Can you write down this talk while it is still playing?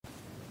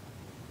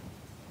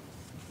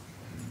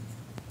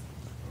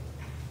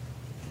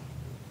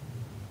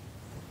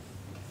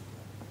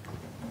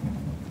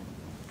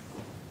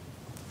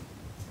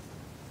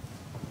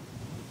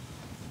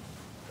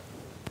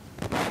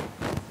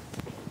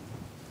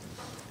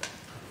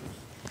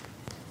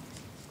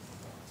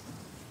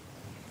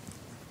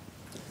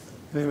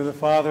In the name of the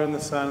Father, and the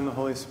Son, and the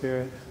Holy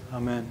Spirit.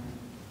 Amen.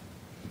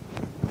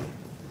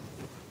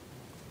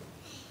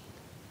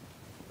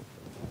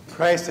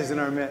 Christ is in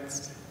our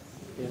midst.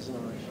 He is in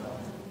our midst.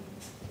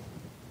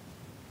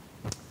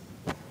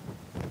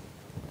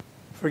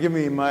 Forgive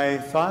me, my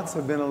thoughts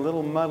have been a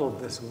little muddled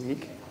this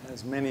week,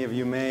 as many of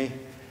you may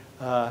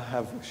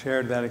have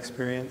shared that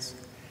experience.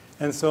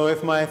 And so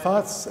if my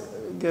thoughts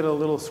get a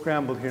little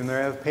scrambled here and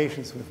there, have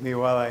patience with me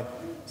while I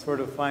sort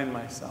of find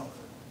myself.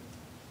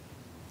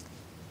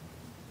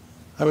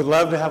 I would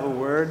love to have a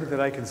word that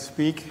I could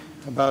speak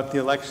about the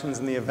elections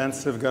and the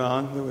events that have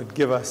gone on that would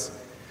give us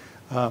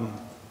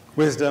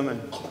wisdom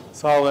and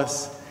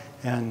solace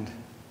and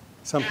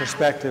some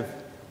perspective.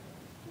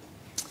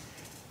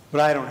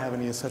 But I don't have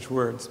any of such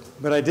words.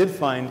 But I did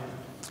find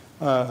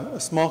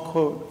a small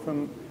quote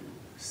from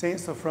Saint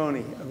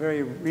Sophrony, a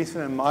very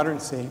recent and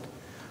modern saint,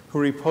 who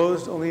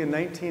reposed only in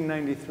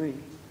 1993.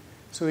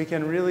 So he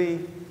can really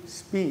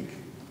speak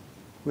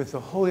with the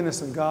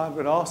holiness of God,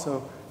 but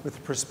also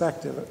with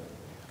perspective,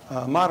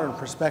 modern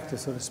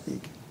perspective, so to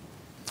speak.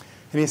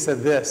 And he said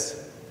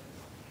this: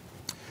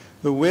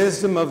 "The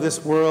wisdom of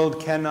this world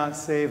cannot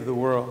save the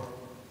world.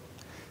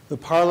 The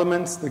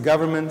parliaments, the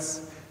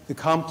governments, the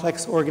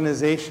complex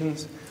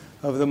organizations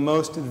of the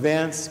most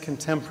advanced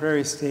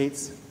contemporary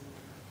states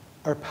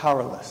are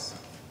powerless.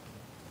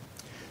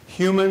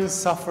 Humans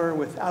suffer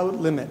without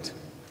limit.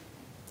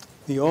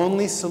 The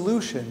only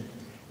solution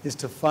is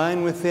to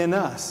find within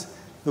us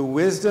the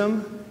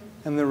wisdom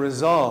and the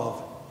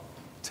resolve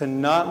to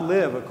not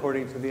live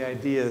according to the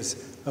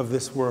ideas of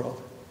this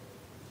world,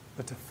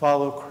 but to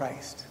follow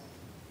Christ."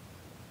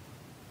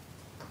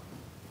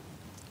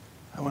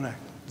 I want to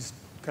just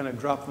kind of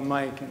drop the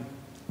mic and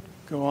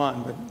go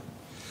on, but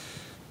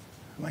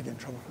I might get in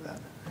trouble for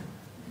that.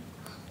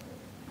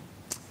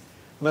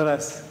 Let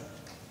us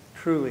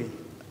truly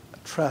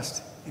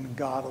trust in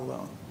God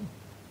alone.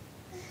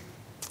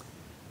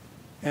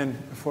 And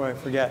before I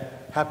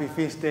forget, happy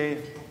feast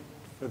day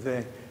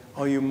for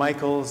all you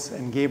Michaels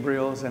and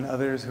Gabriels and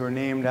others who are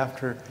named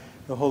after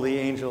the holy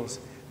angels,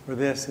 for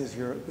this is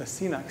the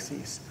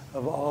synaxis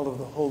of all of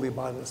the holy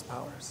bodiless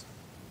powers.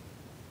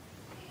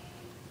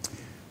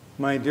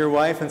 My dear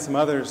wife and some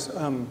others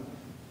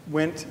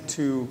went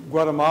to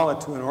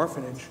Guatemala to an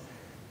orphanage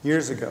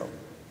years ago.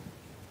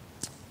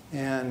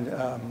 And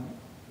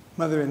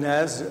Mother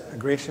Inez, a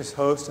gracious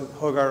host of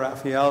Hogar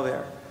Raphael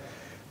there,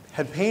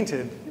 had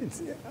painted,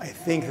 I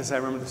think as I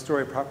remember the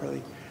story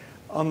properly,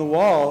 on the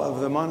wall of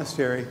the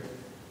monastery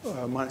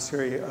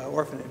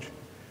orphanage,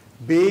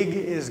 "Big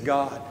is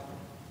God."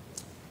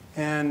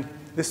 And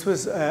this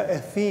was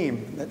a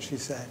theme that she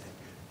said,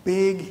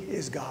 "Big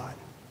is God."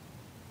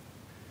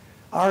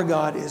 Our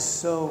God is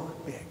so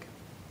big.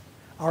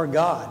 Our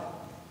God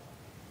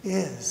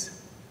is,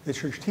 the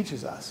church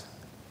teaches us,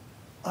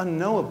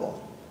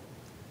 unknowable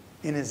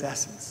in his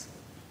essence.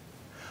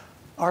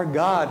 Our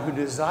God, who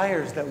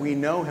desires that we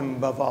know him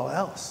above all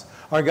else,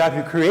 our God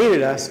who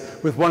created us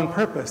with one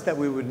purpose, that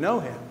we would know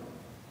him,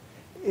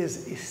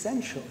 is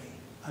essentially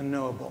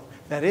unknowable.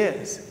 That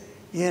is,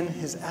 in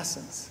his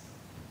essence.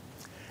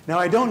 Now,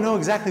 I don't know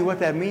exactly what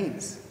that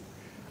means.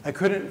 I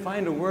couldn't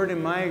find a word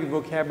in my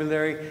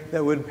vocabulary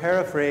that would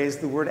paraphrase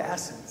the word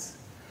essence.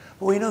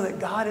 But we know that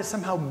God is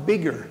somehow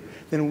bigger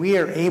than we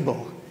are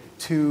able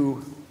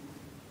to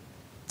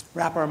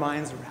wrap our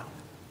minds around.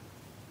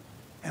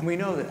 And we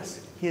know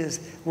this.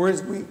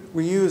 Words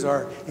we use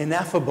are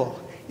ineffable,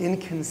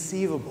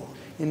 inconceivable,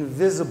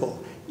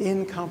 invisible,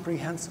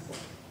 incomprehensible.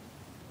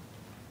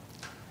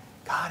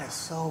 God is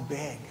so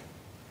big.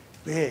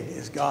 Big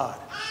is God.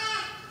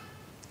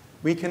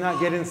 We cannot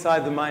get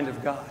inside the mind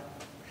of God.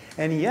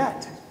 And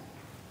yet,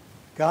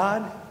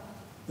 God,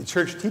 the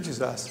church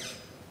teaches us,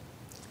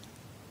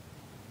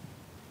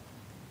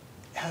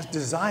 has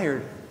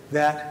desired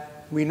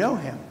that we know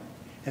him.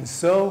 And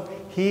so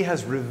he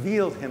has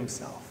revealed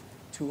himself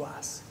to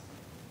us.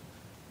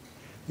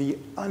 The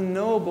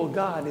unknowable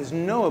God is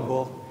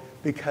knowable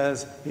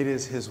because it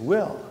is his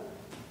will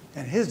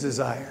and his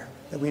desire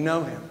that we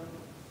know him.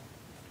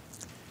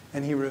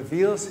 And he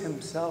reveals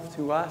himself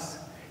to us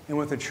in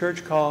what the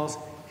church calls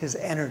his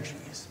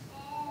energies.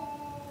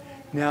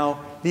 Now,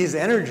 these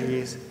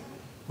energies,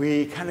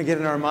 we kind of get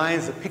in our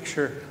minds a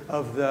picture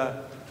of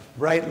the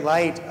bright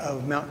light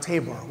of Mount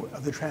Tabor,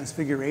 of the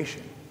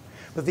Transfiguration.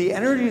 But the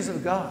energies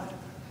of God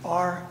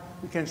are,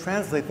 we can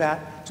translate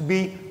that to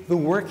be the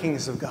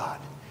workings of God,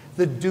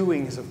 the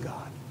doings of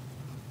God.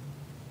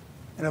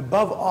 And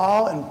above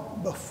all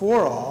and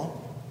before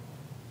all,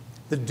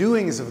 the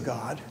doings of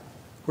God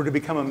were to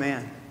become a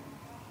man.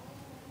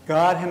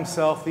 God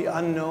himself, the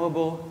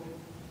unknowable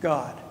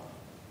God,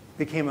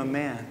 became a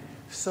man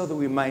so that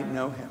we might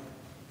know him.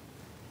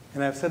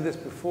 And I've said this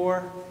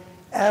before,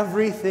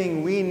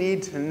 everything we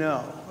need to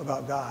know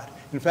about God,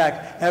 in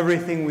fact,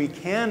 everything we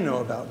can know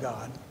about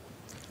God,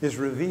 is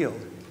revealed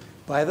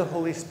by the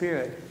Holy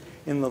Spirit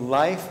in the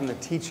life and the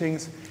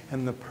teachings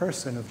and the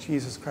person of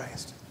Jesus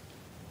Christ,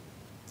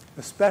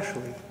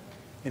 especially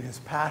in his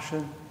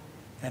passion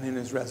and in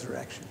his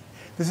resurrection.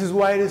 This is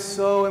why it is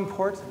so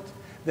important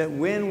that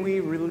when we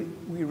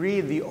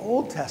read the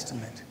Old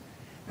Testament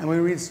and we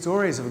read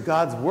stories of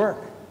God's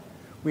work,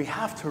 we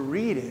have to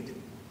read it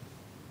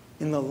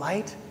in the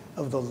light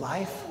of the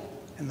life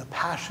and the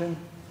passion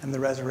and the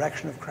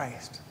resurrection of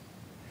Christ.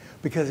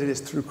 Because it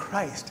is through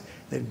Christ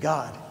that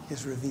God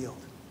is revealed.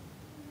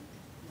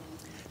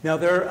 Now,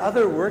 there are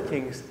other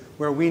workings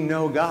where we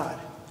know God.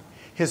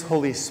 His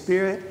Holy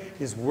Spirit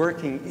is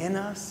working in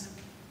us.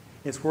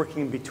 It's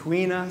working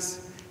between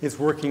us. It's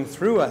working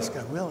through us,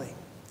 God willing.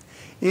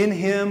 In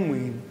him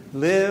we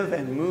live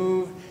and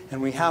move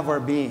and we have our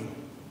being.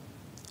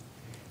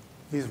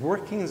 These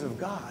workings of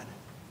God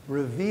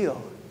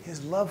reveal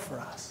his love for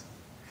us.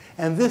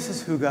 And this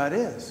is who God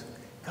is.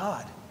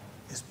 God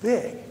is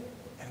big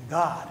and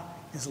God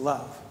is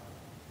love.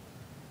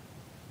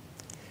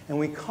 And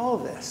we call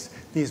this,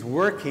 these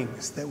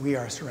workings that we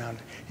are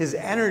surrounded, his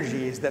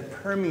energies that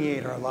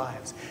permeate our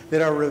lives,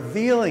 that are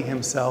revealing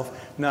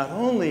himself not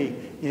only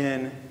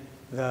in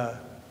the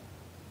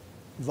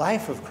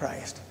life of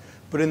Christ,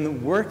 but in the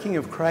working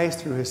of Christ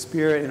through his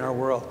Spirit in our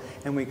world.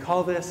 And we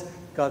call this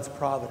God's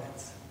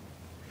providence.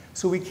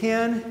 So we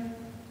can,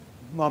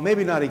 well,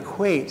 maybe not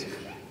equate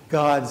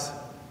God's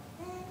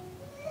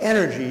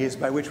energies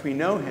by which we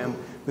know him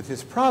with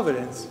his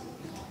providence.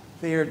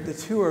 The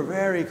two are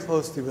very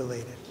closely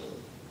related.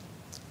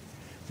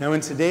 Now,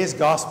 in today's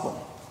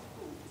gospel,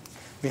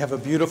 we have a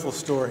beautiful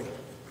story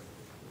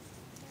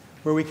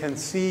where we can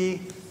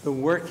see the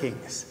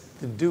workings,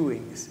 the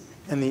doings,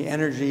 and the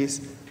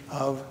energies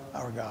of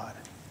our God.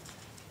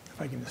 If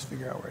I can just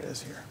figure out where it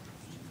is here.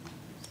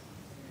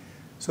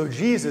 So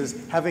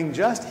Jesus, having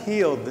just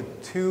healed the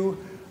two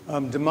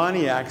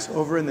demoniacs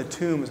over in the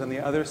tombs on the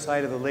other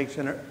side of the Lake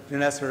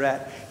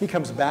Gennesaret, he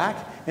comes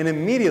back and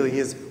immediately he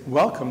is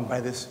welcomed by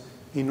this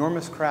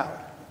enormous crowd.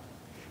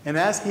 And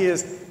as he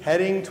is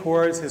heading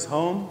towards his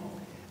home,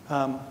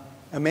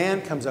 a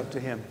man comes up to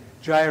him,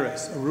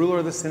 Jairus, a ruler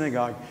of the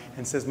synagogue,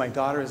 and says, "My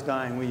daughter is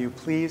dying. Will you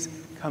please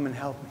come and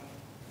help me?"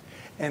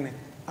 And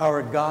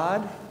our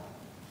God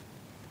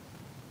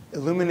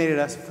illuminated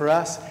us for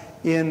us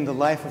in the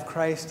life of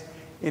Christ,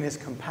 in his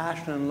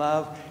compassion and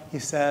love. He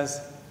says,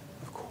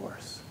 "Of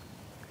course."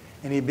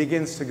 And he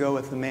begins to go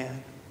with the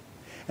man.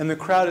 And the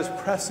crowd is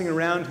pressing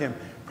around him,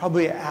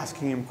 probably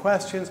asking him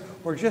questions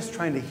or just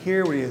trying to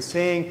hear what he is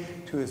saying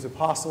to his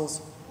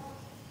apostles.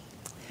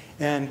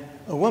 And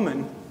a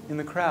woman in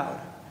the crowd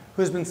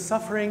who has been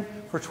suffering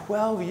for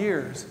 12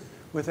 years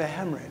with a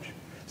hemorrhage,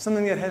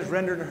 something that has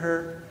rendered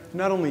her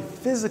not only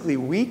physically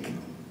weak,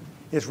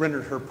 it's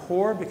rendered her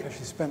poor because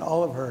she spent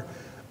all of her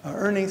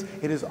earnings,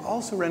 it has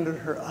also rendered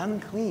her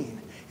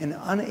unclean and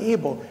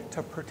unable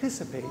to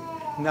participate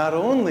not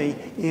only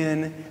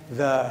in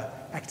the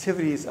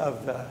activities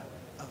of the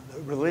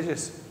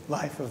religious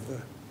life of the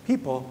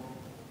people,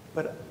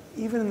 but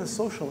even in the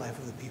social life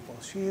of the people.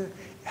 She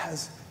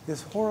has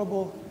this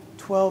horrible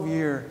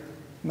 12-year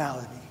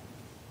malady.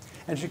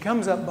 And she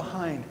comes up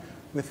behind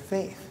with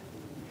faith,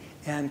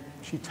 and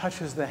she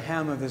touches the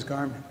hem of his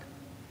garment.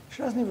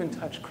 She doesn't even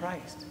touch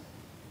Christ.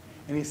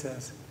 And he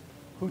says,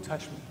 "Who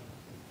touched me?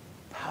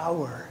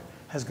 Power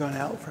has gone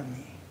out from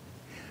me.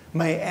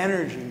 My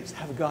energies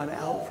have gone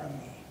out from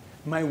me.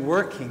 My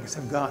workings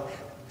have gone.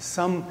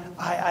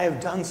 I have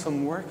done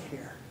some work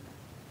here."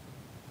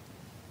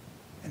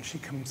 And she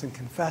comes and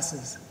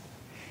confesses.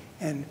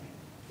 And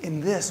in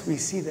this, we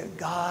see that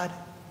God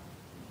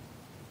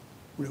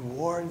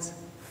rewards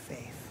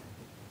faith.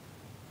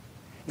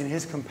 In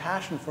his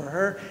compassion for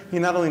her, he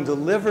not only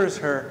delivers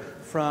her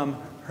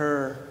from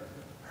her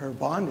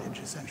bondage,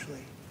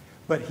 essentially,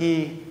 but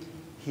he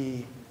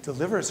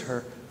delivers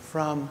her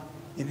from,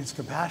 in his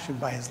compassion,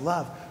 by his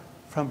love,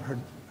 from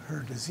her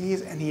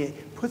disease, and he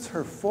puts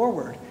her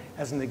forward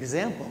as an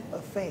example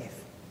of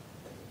faith,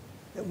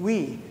 that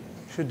we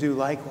should do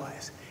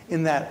likewise.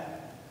 In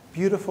that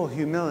beautiful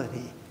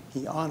humility,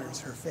 he honors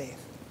her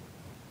faith.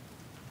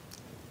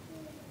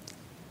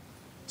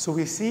 So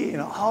we see in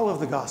all of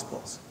the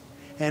Gospels,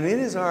 and it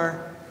is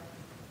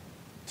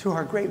to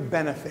our great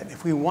benefit,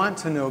 if we want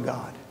to know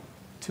God,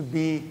 to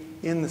be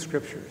in the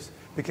Scriptures,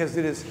 because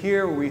it is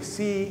here we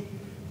see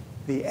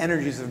the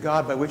energies of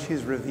God by which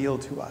he's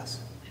revealed to us.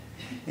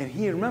 And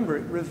he, remember,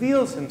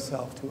 reveals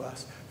himself to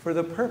us for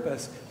the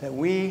purpose that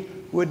we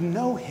would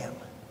know him.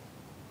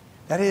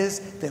 That is,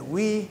 that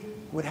we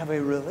would have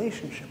a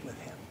relationship with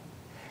him.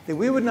 That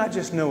we would not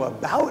just know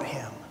about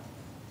him.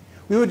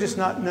 We would just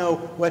not know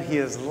what he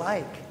is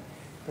like,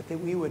 but that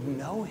we would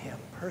know him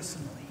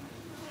personally.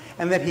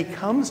 And that he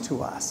comes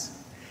to us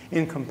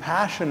in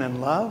compassion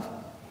and love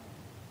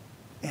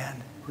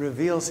and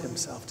reveals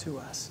himself to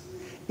us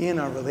in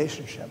our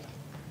relationship.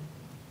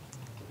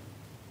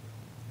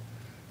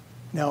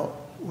 Now,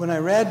 when I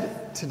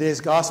read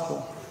today's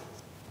gospel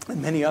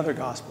and many other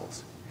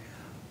gospels,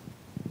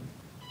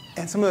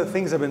 and some of the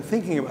things I've been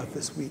thinking about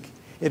this week,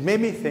 it made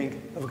me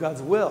think of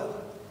God's will.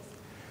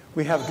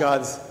 We have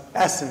God's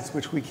essence,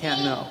 which we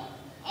can't know.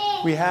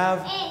 We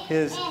have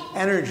his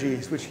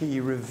energies, which he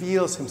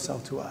reveals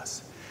himself to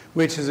us,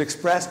 which is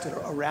expressed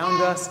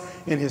around us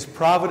in his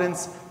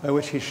providence, by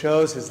which he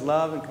shows his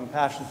love and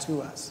compassion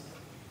to us.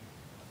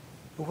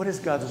 But what is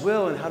God's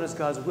will, and how does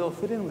God's will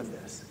fit in with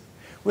this?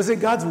 Was it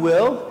God's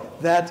will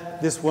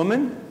that this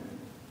woman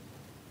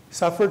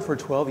suffered for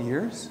 12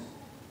 years?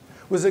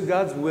 Was it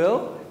God's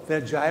will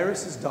that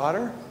Jairus'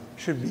 daughter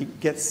should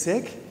get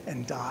sick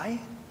and die?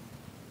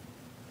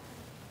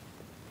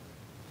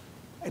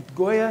 At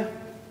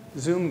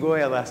Zoom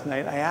Goya last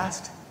night, I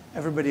asked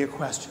everybody a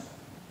question.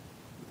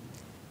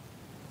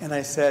 And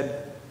I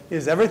said,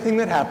 is everything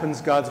that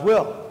happens God's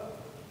will?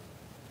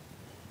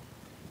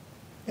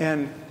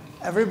 And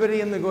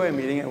everybody in the Goya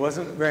meeting, it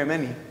wasn't very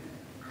many,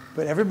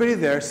 but everybody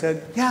there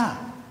said,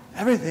 yeah,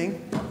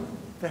 everything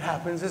that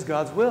happens is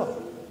God's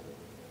will.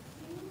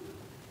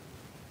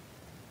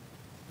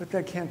 But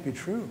that can't be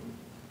true.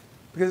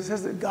 Because it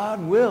says that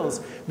God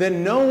wills that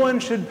no one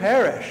should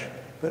perish,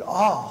 but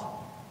all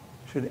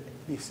should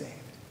be saved.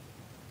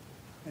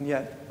 And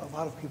yet, a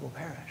lot of people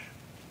perish.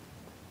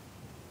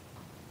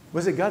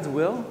 Was it God's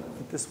will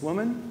that this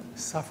woman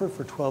suffered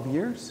for 12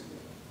 years?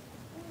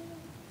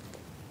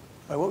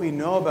 By what we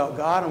know about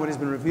God and what has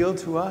been revealed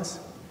to us,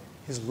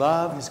 his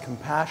love, his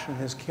compassion,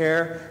 his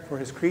care for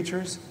his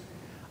creatures,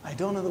 I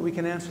don't know that we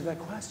can answer that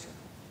question.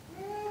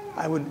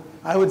 I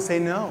would say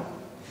no.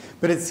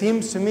 But it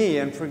seems to me,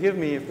 and forgive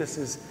me if this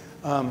is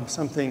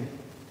something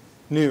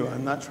new,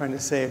 I'm not trying to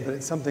say it, but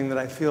it's something that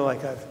I feel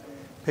like I've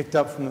picked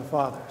up from the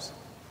fathers.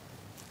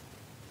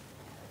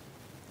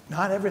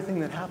 Not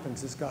everything that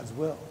happens is God's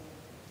will.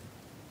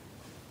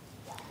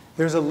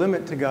 There's a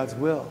limit to God's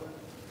will,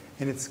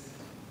 and it's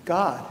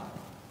God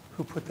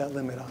who put that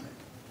limit on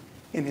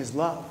it in his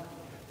love.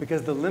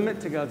 Because the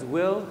limit to God's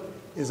will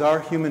is our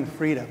human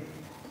freedom.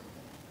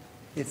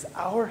 It's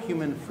our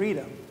human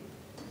freedom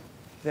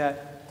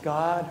that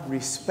God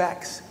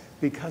respects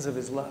because of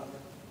his love.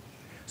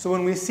 So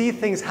when we see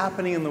things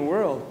happening in the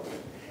world,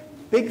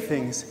 big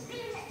things,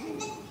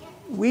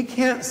 we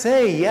can't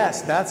say,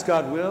 yes, that's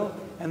God's will,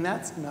 and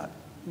that's not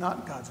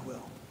God's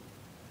will.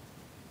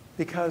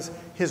 Because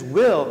his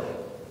will,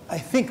 I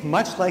think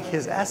much like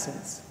his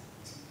essence,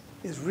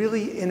 is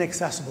really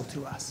inaccessible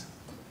to us.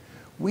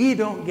 We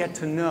don't get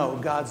to know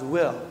God's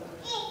will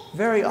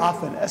very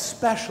often,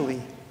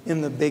 especially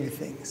in the big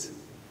things.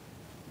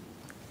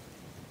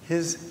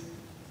 His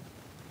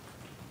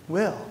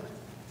will,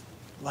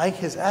 like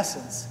his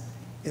essence,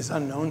 is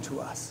unknown to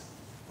us,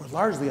 or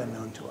largely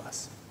unknown to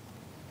us.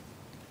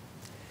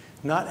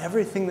 Not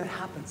everything that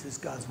happens is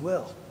God's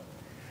will.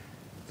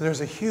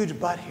 There's a huge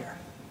but here.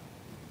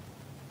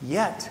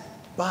 Yet,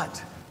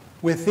 but,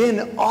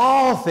 within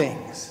all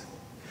things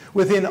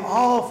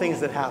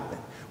that happen,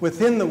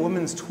 within the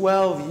woman's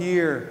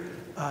 12-year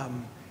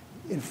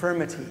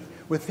infirmity,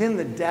 within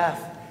the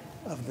death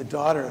of the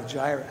daughter of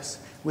Jairus,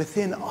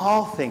 within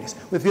all things,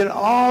 within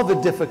all the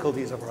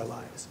difficulties of our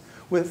lives,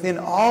 within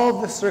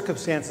all the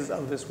circumstances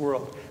of this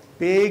world,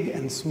 big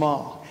and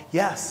small,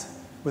 yes,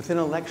 within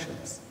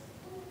elections.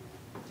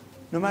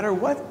 No matter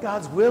what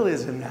God's will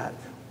is in that,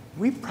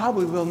 we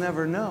probably will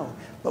never know,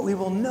 but we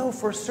will know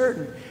for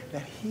certain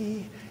that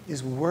he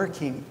is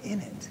working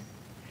in it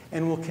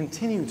and will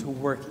continue to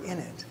work in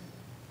it.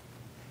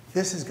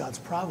 This is God's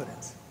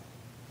providence.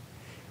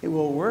 It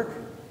will work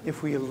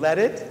if we let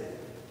it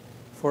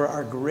for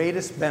our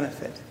greatest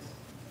benefit,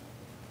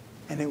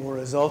 and it will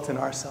result in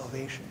our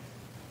salvation.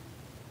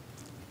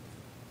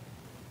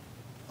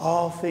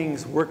 All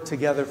things work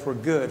together for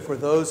good for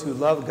those who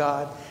love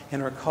God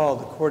and are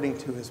called according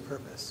to his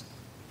purpose.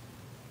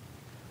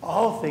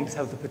 All things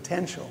have the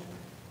potential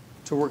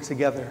to work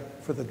together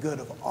for the good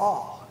of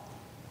all.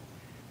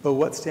 But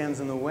what stands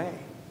in the way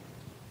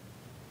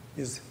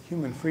is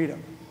human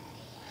freedom.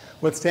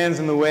 What stands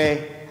in the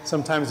way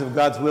sometimes of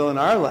God's will in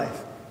our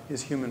life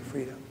is human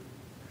freedom.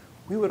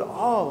 We would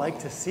all like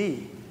to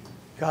see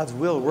God's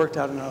will worked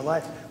out in our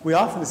life. We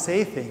often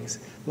say things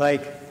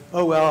like,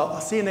 oh, well,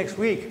 I'll see you next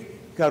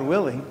week, God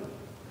willing.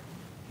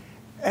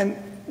 And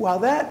while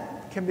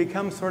that can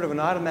become sort of an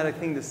automatic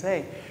thing to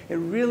say, it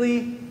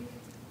really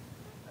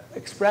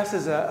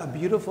expresses a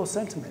beautiful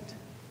sentiment.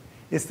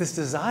 It's this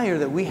desire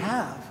that we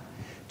have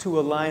to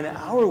align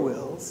our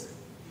wills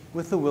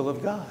with the will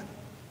of God.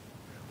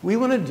 We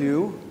want to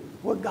do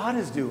what God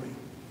is doing.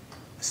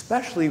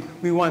 Especially,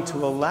 we want to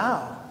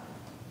allow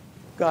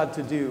God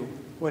to do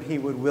what he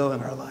would will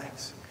in our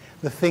lives.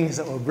 The things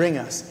that will bring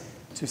us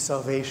to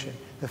salvation.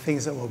 The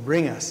things that will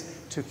bring us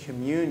to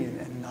communion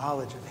and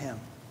knowledge of him.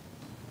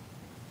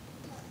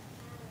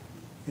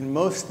 In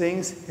most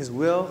things, his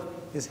will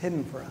is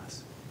hidden for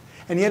us.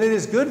 And yet it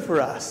is good for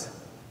us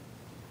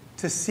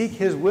to seek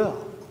his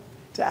will,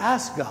 to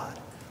ask God,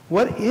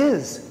 what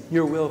is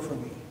your will for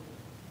me?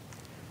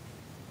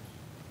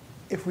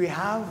 If we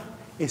have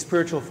a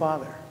spiritual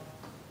father,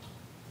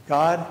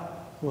 God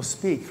will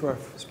speak through our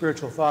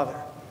spiritual father,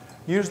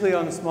 usually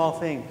on the small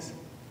things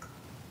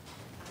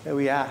that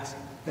we ask,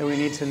 that we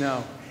need to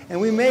know. And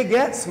we may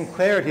get some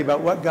clarity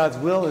about what God's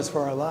will is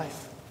for our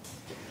life.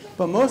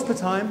 But most of the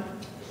time,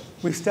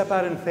 we step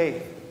out in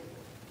faith.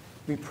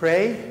 We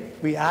pray,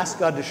 we ask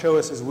God to show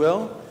us his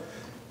will,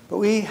 but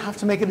we have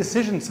to make a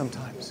decision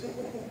sometimes.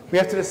 We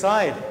have to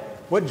decide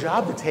what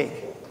job to take,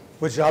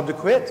 what job to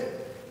quit,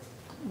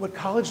 what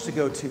college to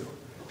go to.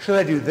 Should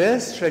I do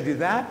this? Should I do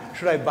that?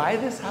 Should I buy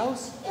this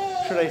house?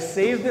 Should I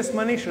save this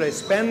money? Should I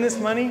spend this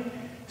money?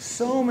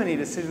 So many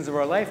decisions of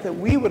our life that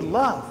we would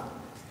love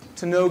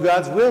to know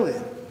God's will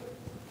in.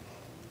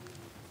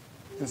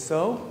 And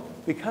so,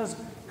 because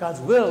God's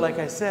will, like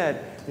I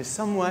said, is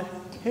somewhat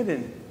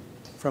hidden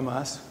from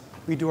us,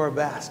 we do our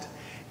best.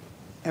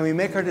 And we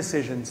make our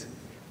decisions,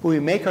 but we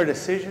make our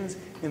decisions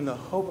in the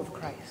hope of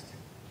Christ,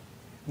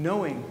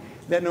 knowing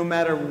that no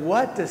matter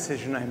what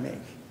decision I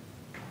make,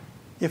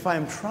 if I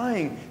am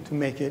trying to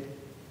make it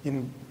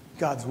in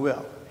God's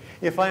will,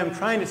 if I am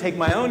trying to take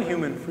my own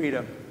human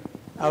freedom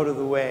out of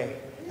the way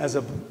as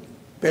a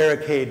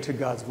barricade to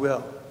God's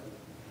will,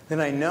 then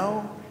I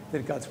know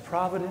that God's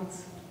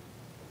providence,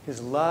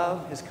 His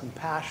love, His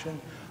compassion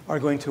are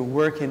going to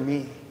work in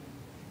me.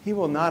 He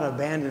will not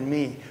abandon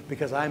me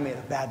because I made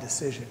a bad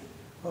decision.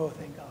 Oh,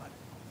 thank God.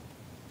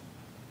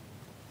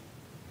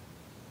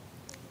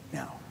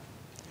 Now,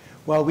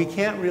 while we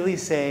can't really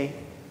say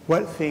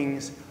what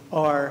things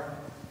are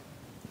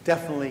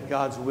definitely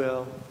God's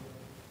will,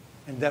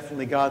 and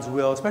definitely God's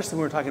will, especially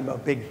when we're talking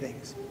about big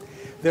things,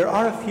 there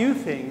are a few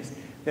things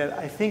that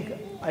I think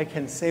I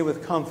can say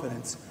with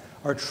confidence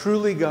are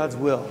truly God's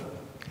will.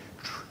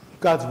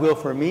 God's will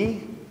for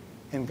me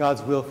and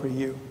God's will for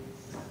you.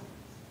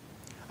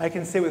 I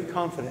can say with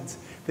confidence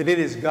that it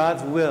is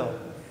God's will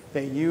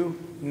that you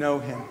know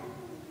Him.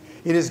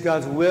 It is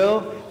God's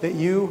will that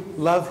you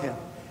love Him.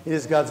 It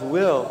is God's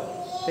will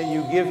that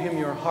you give Him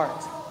your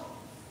heart.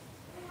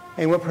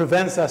 And what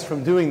prevents us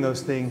from doing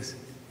those things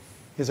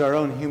is our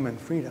own human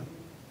freedom.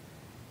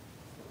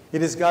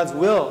 It is God's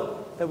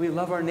will that we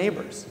love our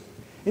neighbors.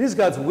 It is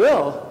God's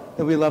will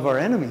that we love our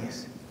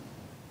enemies.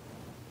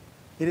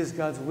 It is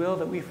God's will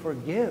that we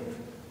forgive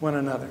one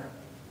another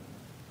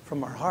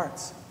from our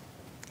hearts.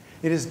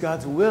 It is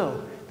God's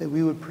will that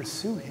we would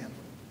pursue Him,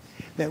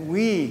 that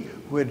we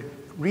would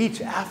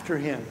reach after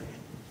Him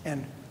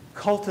and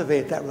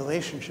cultivate that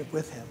relationship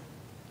with Him.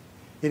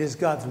 It is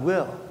God's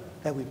will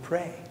that we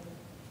pray.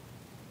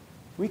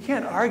 We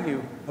can't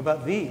argue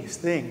about these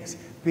things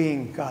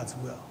being God's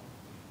will.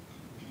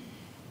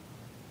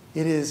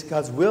 It is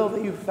God's will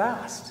that you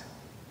fast,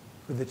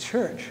 for the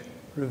church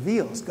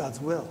reveals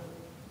God's will.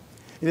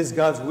 It is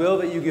God's will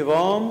that you give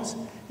alms.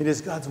 It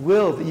is God's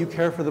will that you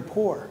care for the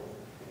poor.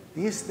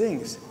 These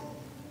things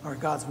are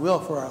God's will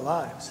for our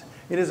lives.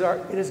 It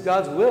is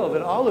God's will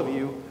that all of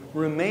you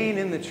remain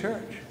in the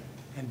church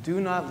and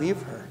do not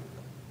leave her.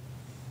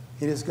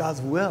 It is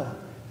God's will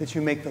that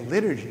you make the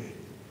liturgy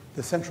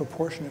the central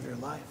portion of your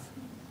life.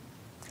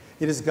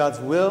 It is God's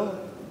will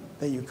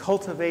that you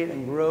cultivate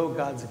and grow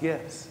God's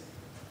gifts: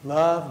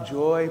 love,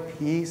 joy,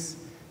 peace,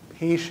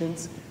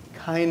 patience,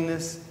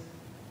 kindness,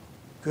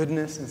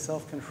 goodness, and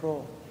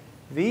self-control.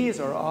 These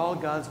are all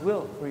God's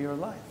will for your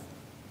life.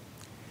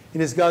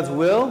 It is God's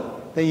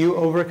will that you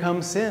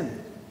overcome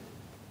sin.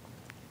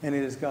 And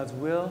it is God's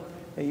will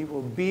that you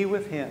will be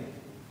with Him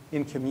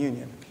in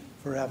communion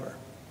forever.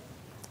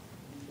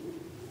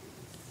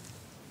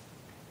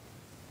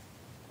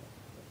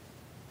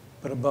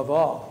 But above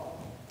all,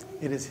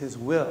 it is His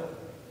will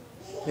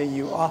that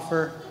you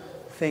offer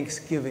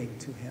thanksgiving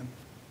to Him.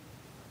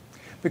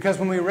 Because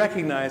when we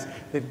recognize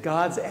that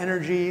God's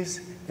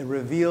energies that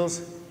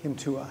reveals Him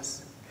to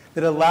us,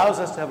 that allows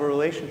us to have a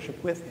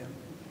relationship with Him,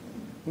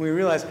 when we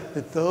realize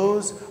that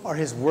those are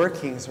His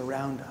workings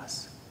around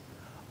us,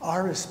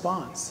 our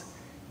response,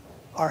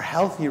 our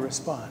healthy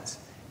response,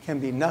 can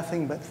be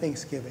nothing but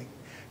thanksgiving.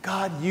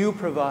 God, you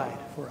provide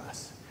for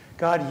us.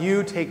 God,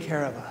 you take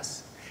care of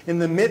us. In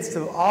the midst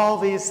of all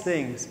these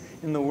things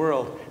in the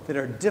world that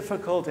are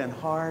difficult and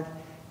hard,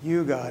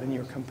 you, God, in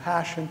your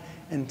compassion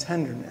and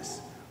tenderness,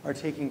 are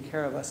taking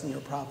care of us in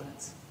your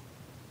providence.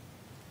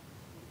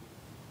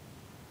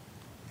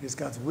 It is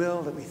God's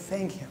will that we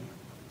thank Him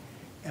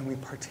and we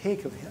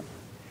partake of Him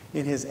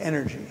in His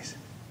energies,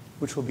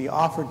 which will be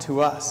offered to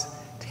us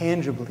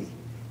tangibly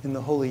in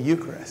the Holy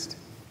Eucharist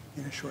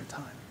in a short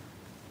time.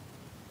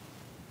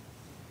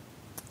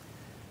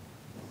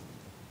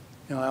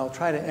 Now, I'll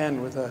try to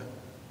end with a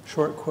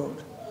short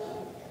quote.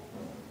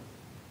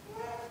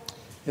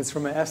 It's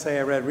from an essay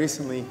I read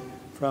recently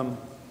from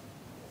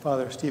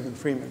Father Stephen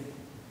Freeman.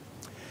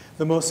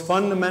 The most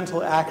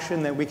fundamental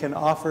action that we can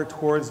offer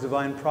towards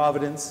divine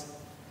providence,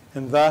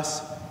 and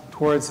thus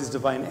towards His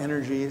divine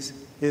energies,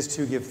 is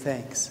to give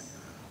thanks,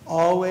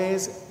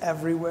 always,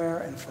 everywhere,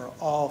 and for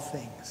all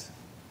things.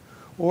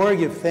 Or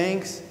give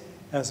thanks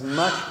as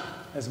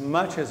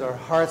much as our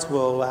hearts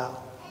will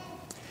allow.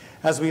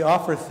 As we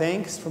offer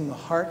thanks from the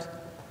heart,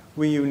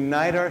 we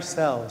unite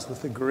ourselves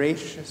with the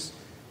gracious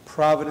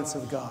providence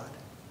of God.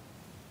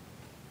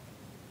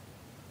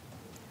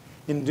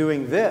 In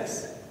doing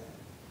this,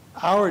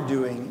 our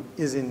doing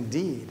is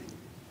indeed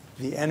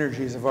the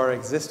energies of our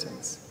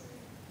existence,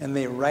 and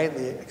they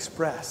rightly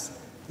express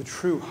the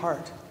true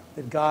heart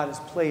that God has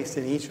placed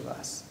in each of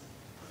us.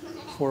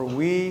 For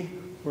we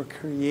were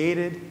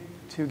created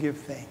to give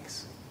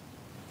thanks.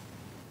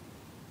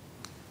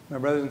 My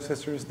brothers and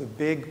sisters, the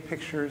big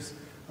pictures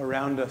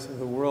around us, of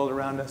the world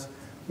around us,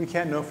 We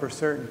can't know for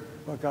certain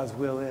what God's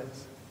will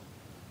is.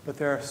 But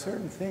there are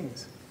certain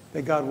things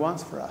that God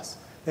wants for us,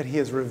 that he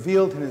has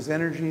revealed in his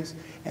energies,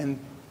 and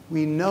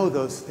we know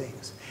those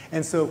things.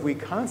 And so if we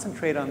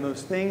concentrate on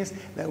those things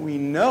that we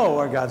know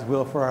are God's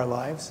will for our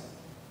lives,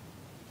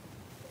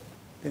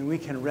 then we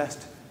can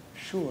rest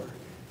sure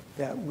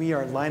that we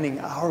are lining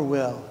our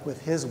will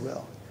with his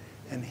will.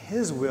 And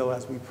his will,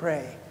 as we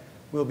pray,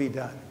 will be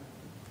done.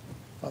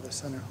 Father,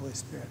 Son, and Holy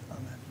Spirit.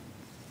 Amen.